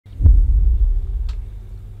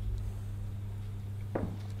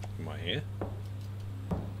here.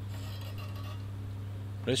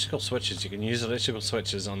 Electrical switches. You can use electrical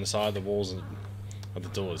switches on the side of the walls of the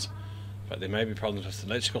doors. But there may be problems with the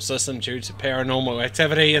electrical system due to paranormal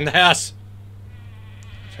activity in the house.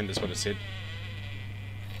 I think that's what it said.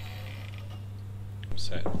 What's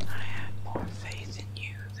that? I had more faith in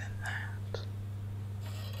you than that.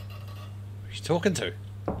 Who are you talking to?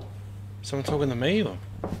 Someone talking to me? Or?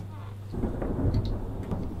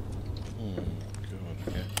 God,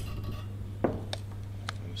 okay.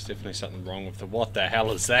 There's definitely something wrong with the... What the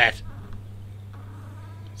hell is that?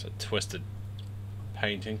 It's a twisted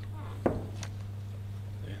painting.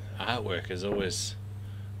 The artwork is always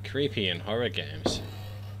creepy in horror games.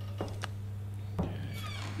 Okay.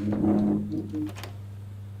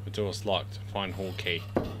 The door's locked. Find hall key.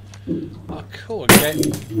 Oh, cool. Okay.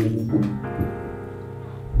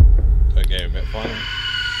 Okay, but finally.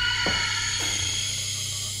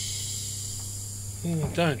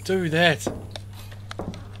 Don't do that.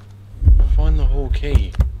 Find the hall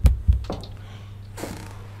key.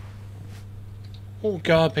 Oh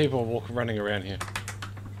god, people are running around here.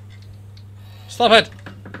 Stop it!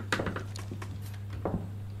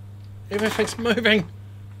 Everything's moving!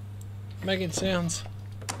 Making sounds.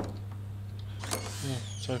 Oh,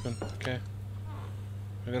 it's open. Okay.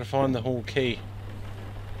 I gotta find the hall key.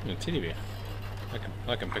 A teddy bear.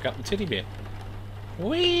 I can pick up the teddy bear.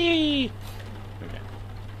 Whee! Okay.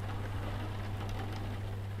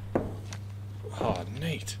 Oh,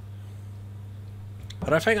 neat.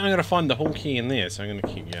 But I think I'm gonna find the hall key in there, so I'm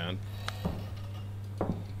gonna keep going.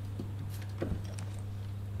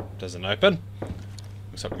 Doesn't open.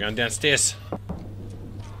 Looks like we're going downstairs.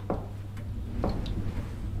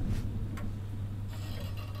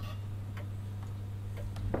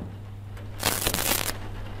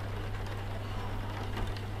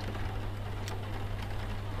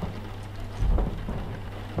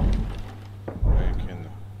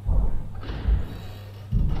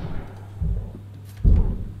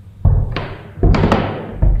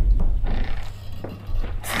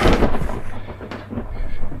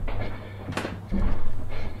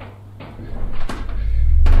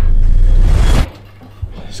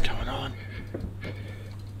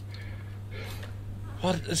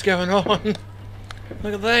 What is going on?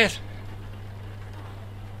 Look at that!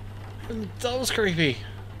 That was creepy.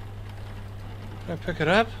 Can I pick it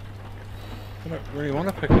up? I don't really want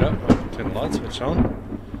to pick it up. I'll turn the light switch on.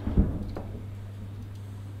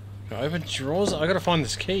 Can I open drawers? I gotta find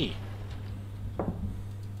this key.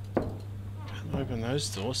 Can't open those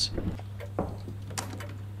doors.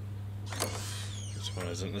 This one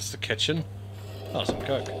isn't. This is the kitchen. Oh, some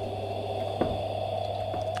coke.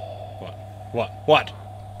 What?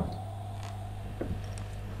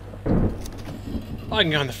 I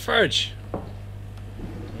can go in the fridge.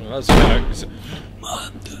 Well, let's go.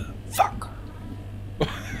 Motherfucker.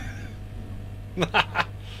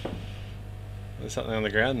 There's something on the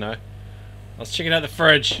ground? No. Let's check it out the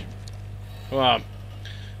fridge. Well,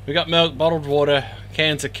 we got milk, bottled water,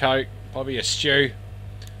 cans of coke, probably a stew,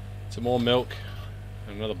 some more milk,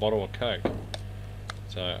 and another bottle of coke.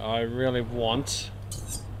 So I really want...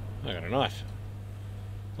 I got a knife.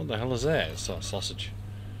 What the hell is that? It's a sausage.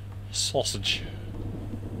 Sausage.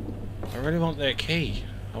 I really want that key.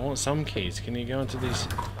 I want some keys. Can you go into these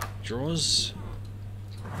drawers?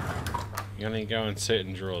 You only go in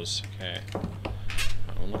certain drawers. Okay.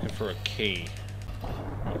 I'm looking for a key.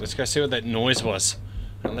 Right, let's go see what that noise was.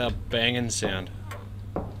 That loud banging sound.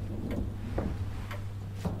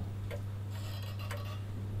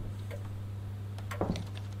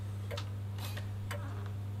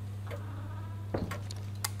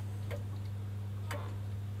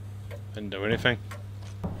 Didn't do anything.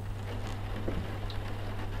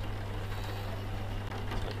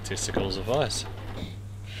 Like testicles of ice.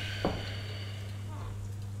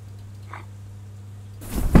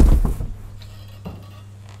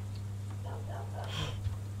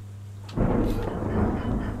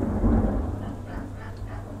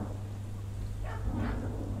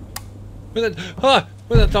 Where'd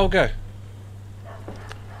that dog go?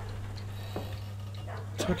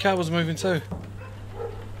 The car was moving too.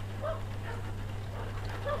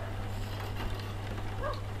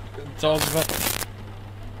 Dogs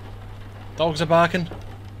are barking.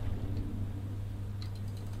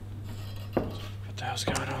 What the hell's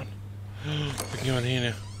going on? We can go in here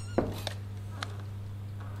now.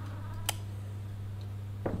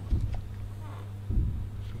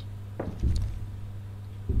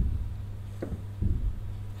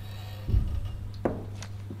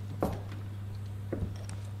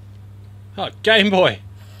 Oh, Game Boy!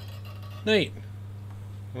 Neat.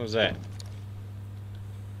 What was that?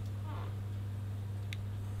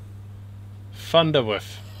 thunder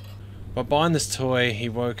with. By buying this toy, he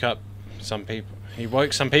woke some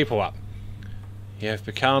people up. You have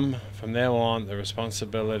become, from now on, the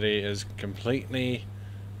responsibility is completely,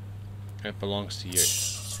 it belongs to you.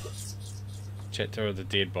 Chapter of the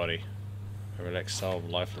dead body. A relaxed soul,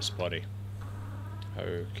 lifeless body.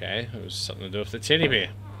 Okay, it was something to do with the teddy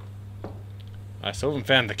bear. I still haven't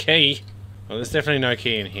found the key. Well, there's definitely no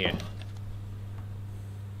key in here.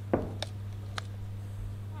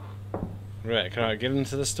 Right, can I get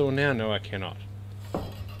into the store now? No, I cannot.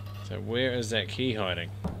 So where is that key hiding?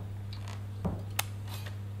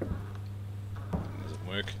 Does it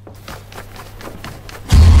work?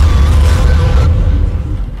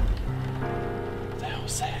 What the hell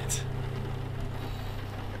was that?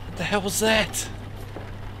 What the hell was that?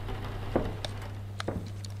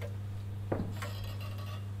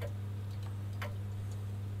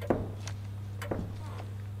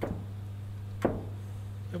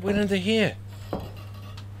 It went into here.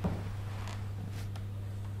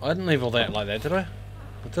 I didn't leave all that like that, did I?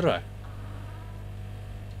 Or did I?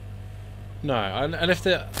 No, I left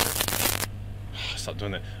the... Stop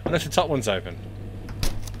doing that. I left the top ones open.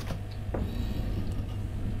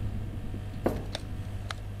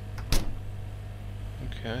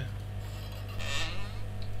 Okay.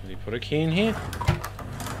 Did he put a key in here?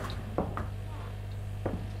 I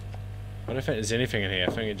don't think there's anything in here.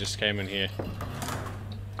 I think it just came in here.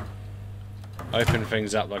 Open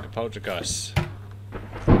things up like a poltergeist.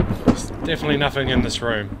 There's definitely nothing in this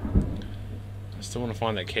room. I still want to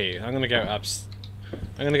find that key. I'm gonna go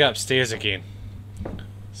upstairs again.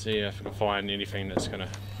 See if I can find anything that's gonna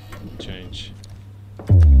change.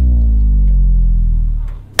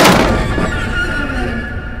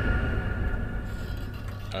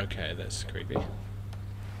 Okay, that's creepy.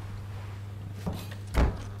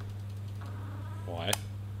 Why?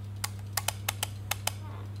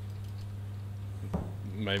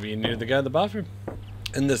 Maybe you needed to go to the bathroom.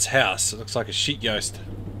 In this house, it looks like a sheet ghost.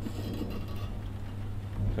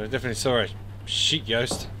 I definitely saw a sheet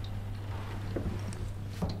ghost.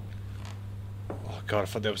 Oh god, I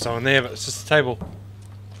thought there was someone there, but it's just a table.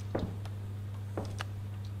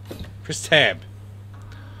 Press tab.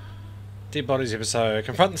 Dead Bodies episode.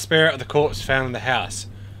 Confront the spirit of the corpse found in the house.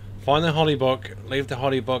 Find the holly book. Leave the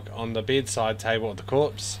holly book on the bedside table of the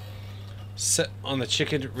corpse. Sit on the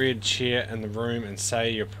checkered red chair in the room and say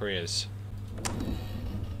your prayers.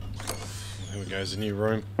 There we go, there's a new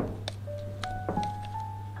room.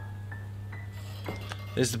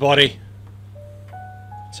 There's the body.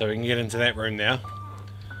 So we can get into that room now.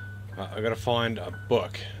 Right, I've got to find a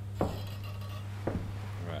book. Right.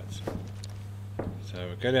 So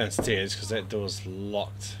we'll go downstairs because that door's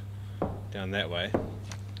locked down that way.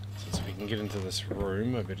 So we can get into this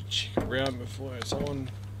room, I better check around before it's on.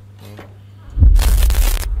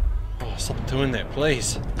 Oh, stop doing that,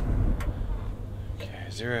 please. Okay,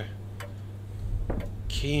 is there a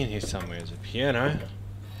key in here somewhere? Is it a piano?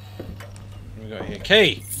 What do we got here?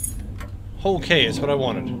 Key! Whole key is what I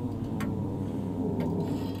wanted.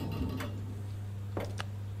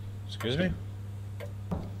 Excuse me?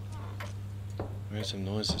 I heard some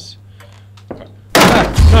noises. Right. Ah!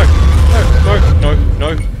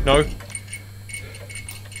 No!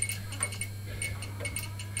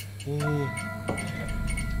 Ooh.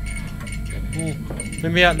 Ooh.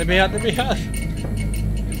 Let me out! I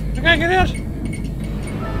can't get out!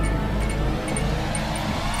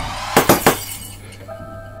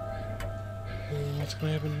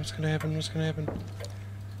 What's gonna happen?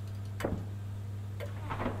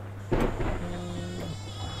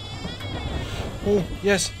 Oh,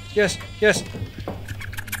 yes!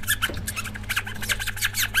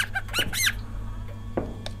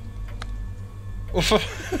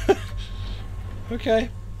 Okay.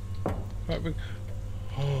 Right,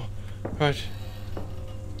 right.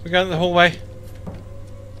 We're going to the hallway.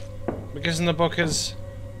 We're guessing the book is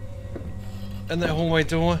in that hallway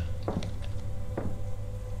door.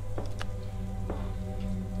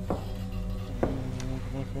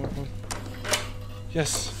 Come on.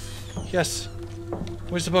 Yes.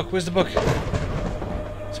 Where's the book? Is there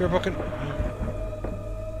a book in...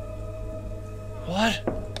 What?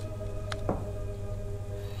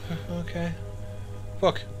 Okay.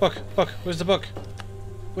 Book. Where's the book?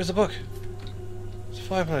 It's a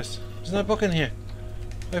fireplace. There's no book in here.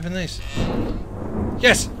 Open these.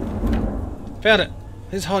 Yes! Found it!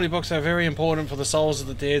 These holy books are very important for the souls of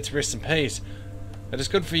the dead to rest in peace. It is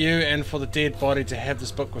good for you and for the dead body to have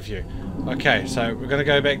this book with you. Okay, so we're gonna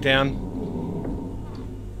go back down.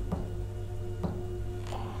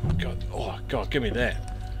 Oh god, give me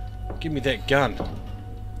that. Give me that gun.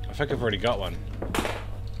 I think I've already got one.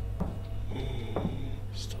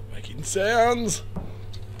 Stop making Sounds.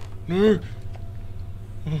 No.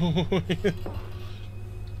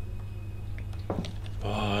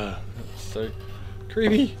 Oh, that's so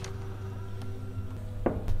creepy.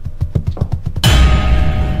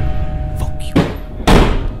 Fuck you.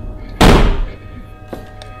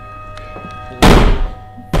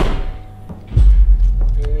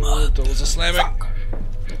 Oh, doors are slamming. Fuck.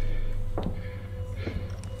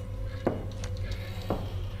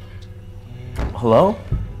 Hello?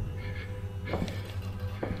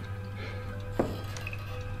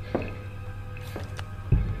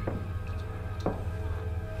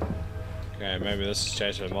 Okay, maybe this has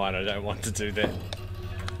changed my mind. I don't want to do that.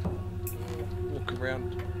 Walk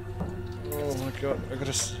around. Oh my god! I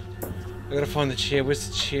gotta find the chair. Where's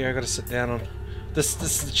the chair? I gotta sit down on. This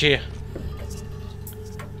is the chair.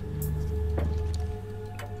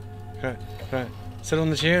 Okay, okay. Sit on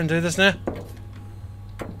the chair and do this now.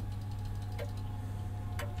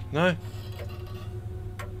 No.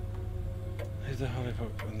 Where's the holy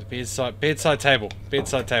book? On the bedside table.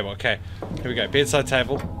 Bedside table. Okay, here we go. Bedside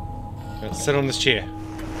table. Sit on this chair.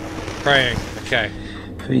 Praying. Okay.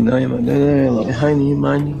 فإني مدنا لهاني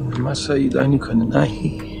ماني ما سيداني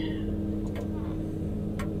كنناهي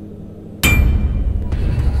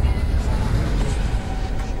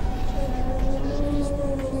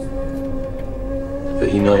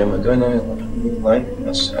فإني مدنا لهاني ماني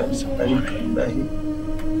ما سيداني كنناهي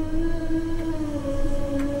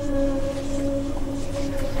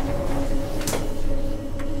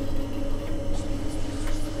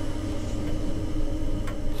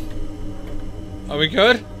Are we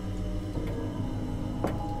good?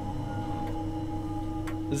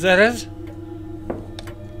 Is that it?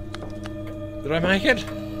 Did I make it?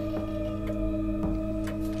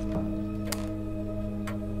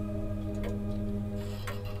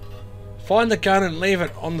 Find the gun and leave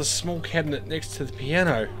it on the small cabinet next to the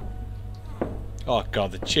piano. Oh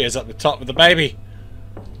god, the chair's up the top with the baby.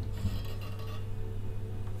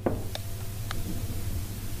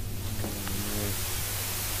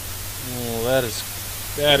 Oh, that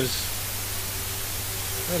is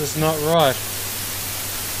not right.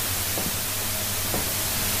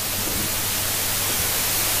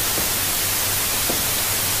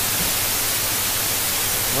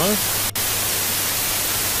 No?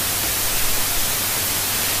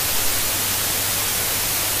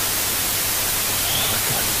 Oh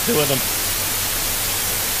god, two of them.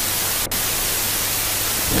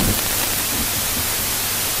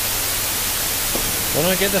 When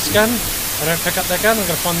I get this gun, I don't pick up that gun, I'm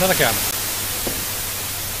gonna find another gun.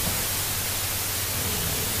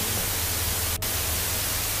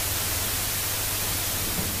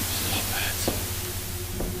 Stop it.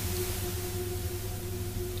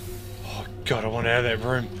 Oh god, I want out of that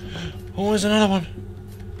room. Oh, there's another one.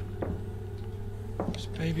 There's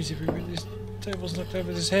babies everywhere, there's tables knocked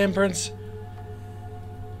over, there's handprints.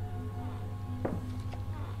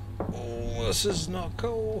 Oh, this is not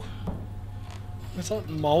cool. It's like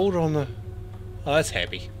mold on the... Oh, that's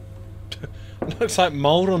happy. It looks like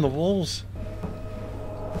mold on the walls.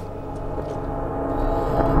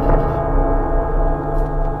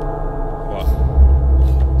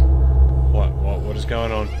 What is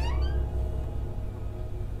going on?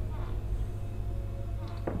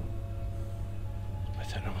 I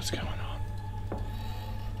don't know what's going on.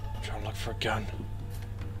 I'm trying to look for a gun.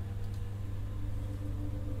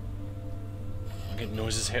 I get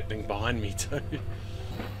noises happening behind me too.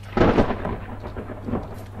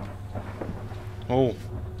 Oh.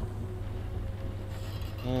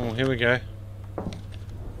 Oh, here we go.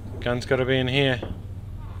 Gun's gotta be in here.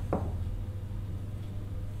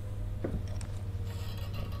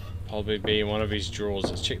 Probably be in one of his drawers.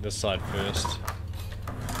 Let's check this side first.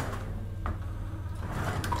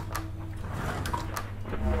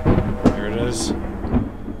 There it is.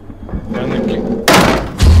 Down the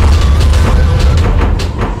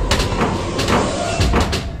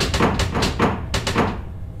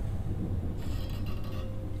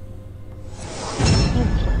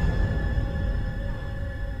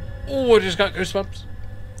Oh, I just got goosebumps.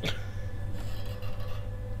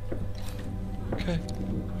 Okay,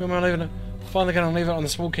 where am I leaving it? Finally gonna leave it on the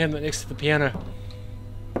small cabinet next to the piano.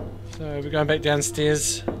 So we're going back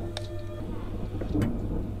downstairs.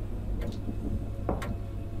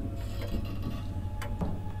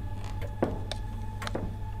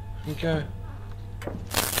 Here we go.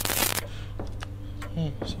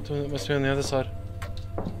 Oh, something that must be on the other side.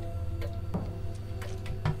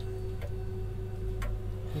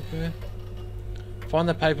 Okay. Find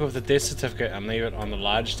the paper with the death certificate and leave it on the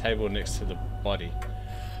large table next to the body.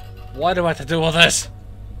 Why do I have to do all this?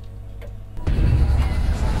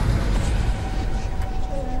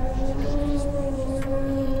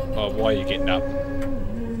 why are you getting up?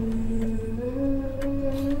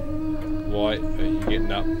 Why are you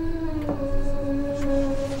getting up?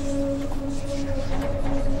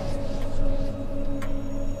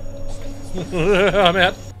 I'm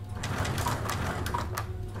out.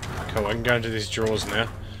 Cool, I can go into these drawers now.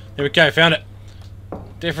 There we go, found it.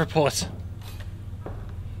 Death report.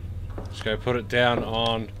 Just go put it down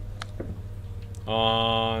on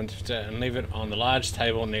and leave it on the large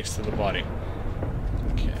table next to the body.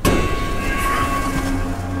 Okay.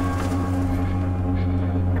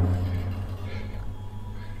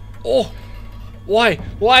 Oh! Why?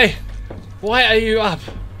 Why? Why are you up?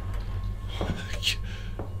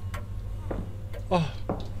 Oh,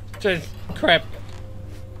 crap.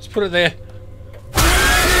 Let's put it there.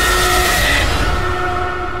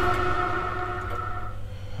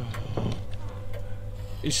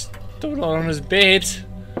 He's still not on his bed.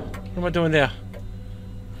 What am I doing there?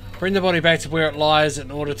 Bring the body back to where it lies.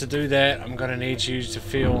 In order to do that, I'm going to need you to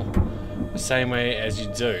feel the same way as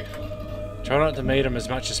you do. Try not to meet him as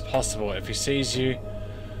much as possible. If he sees you,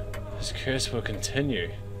 his curse will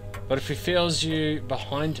continue. But if he feels you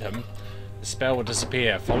behind him, the spell will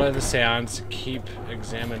disappear. Follow the sounds. Keep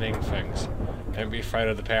examining things. Don't be afraid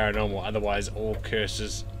of the paranormal, otherwise all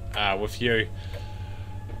curses are with you.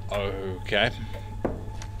 Okay.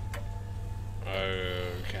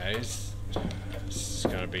 Okay. This is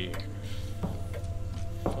gonna be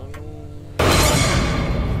fun.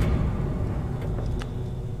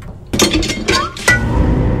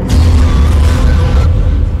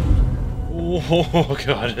 Oh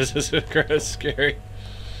god, this is gross, scary.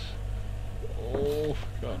 Oh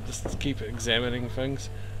god, just keep examining things.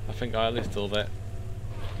 I think I left all that.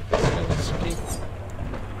 Let's keep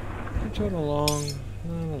going along.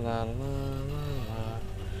 La, la, la, la, la.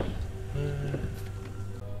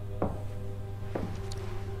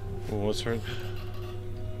 Oh, what's wrong?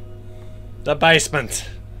 The basement.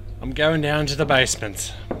 I'm going down to the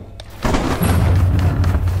basement. There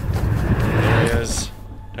he is.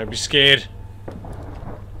 Don't be scared.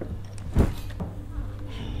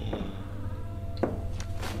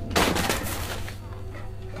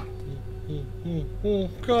 Oh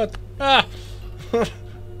god. Ah!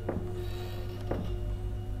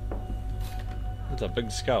 That's a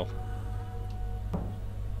big skull.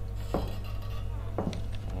 Oh,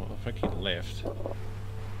 I think he left.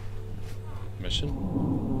 Mission?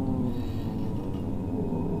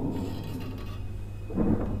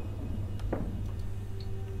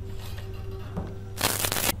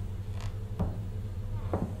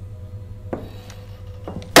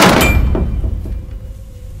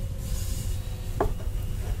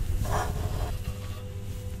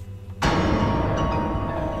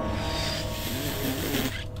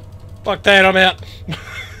 Fuck that, I'm out.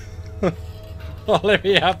 Oh, let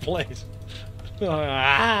me out, please.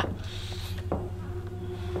 Ah.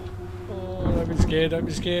 Oh, don't be scared, don't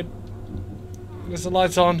be scared. There's the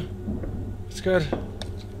lights on. It's good.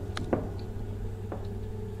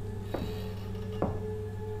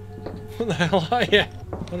 What the hell are you?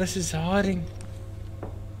 Oh, this is hiding.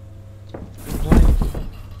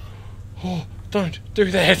 Oh, don't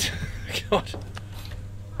do that. God.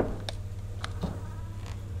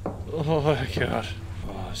 Oh god.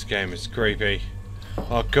 Oh, this game is creepy.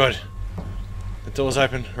 Oh good. The door's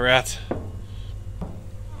open. We're out.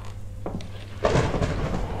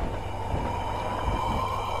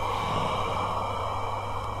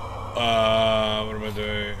 What am I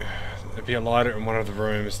doing? There'll be a lighter in one of the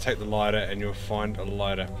rooms. Take the lighter and you'll find a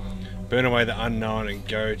lighter. Burn away the unknown and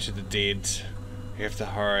go to the dead. You have to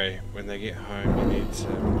hurry. When they get home, you need to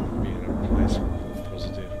be in a place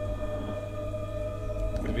positive.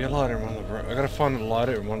 There'll be a lighter in one of the rooms. I gotta find a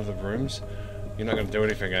lighter in one of the rooms. You're not gonna do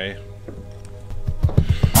anything, are you?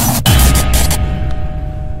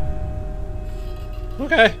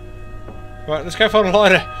 Okay. Right, let's go find a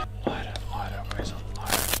lighter. Lighter, lighter, where's a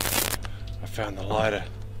lighter? I found the lighter.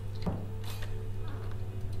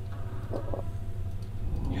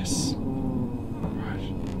 Yes.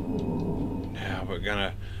 Right. Now we're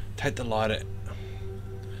gonna take the lighter.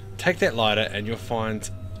 Take that lighter and you'll find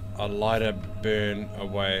a lighter burn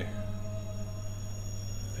away.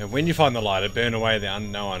 And when you find the lighter, burn away the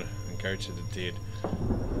unknown and go to the dead.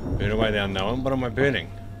 Burn away the unknown? What am I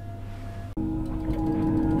burning?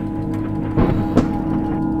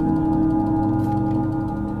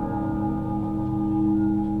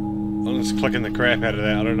 I'm just clicking the crap out of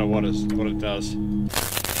that. I don't know what it does.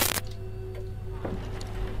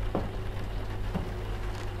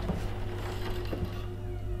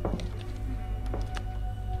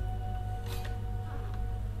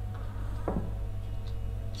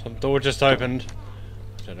 Some door just opened.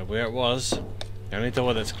 Don't know where it was. The only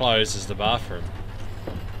door that's closed is the bathroom.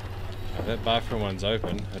 Oh, that bathroom one's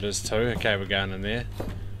open. It is too. Okay, we're going in there.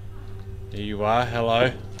 There you are.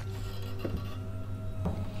 Hello.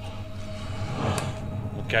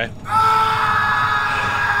 Okay.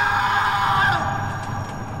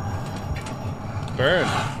 Burn.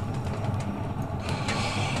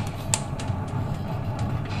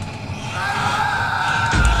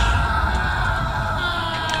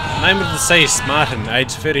 Name of the deceased, Martin,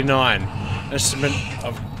 age 39. Instrument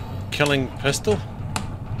of killing pistol.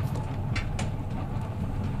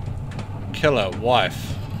 Killer,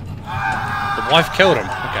 wife. The wife killed him.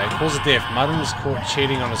 Okay, cause of death. Martin was caught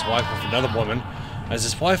cheating on his wife with another woman. As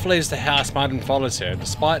his wife leaves the house, Martin follows her.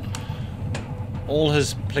 Despite all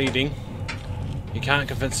his pleading, he can't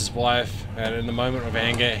convince his wife, and in a moment of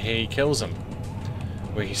anger, he kills him.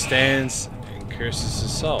 Where he stands and curses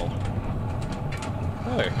his soul.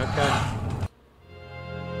 Oh, okay.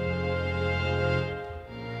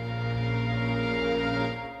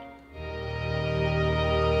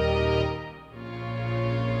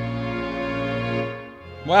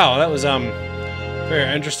 Wow, that was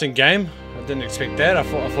very interesting game. I didn't expect that. I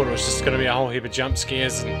thought it was just going to be a whole heap of jump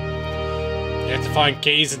scares and you have to find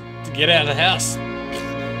keys to get out of the house.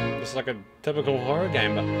 It's like a typical horror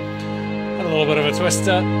game, but had a little bit of a twist.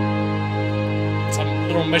 Some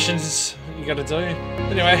little missions you got to do.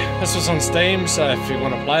 Anyway, this was on Steam, so if you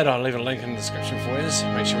want to play it, I'll leave a link in the description for you.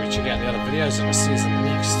 Make sure you check out the other videos, and I'll see you in the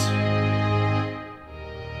next.